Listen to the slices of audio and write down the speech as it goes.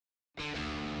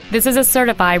This is a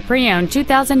certified pre-owned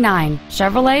 2009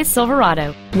 Chevrolet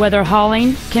Silverado. Whether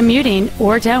hauling, commuting,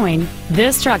 or towing,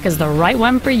 this truck is the right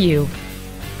one for you.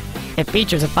 It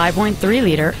features a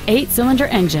 5.3-liter, 8-cylinder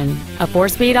engine, a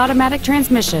 4-speed automatic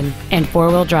transmission, and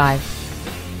 4-wheel drive.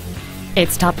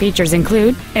 Its top features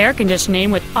include air conditioning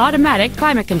with automatic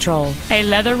climate control, a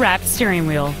leather-wrapped steering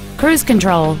wheel, cruise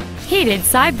control, heated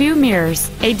side view mirrors,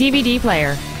 a DVD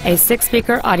player, a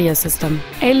 6-speaker audio system,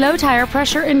 a low tire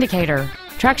pressure indicator,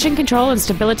 traction control and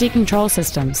stability control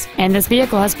systems, and this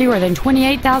vehicle has fewer than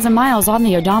 28,000 miles on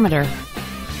the odometer.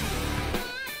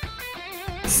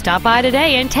 Stop by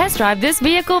today and test drive this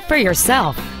vehicle for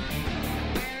yourself.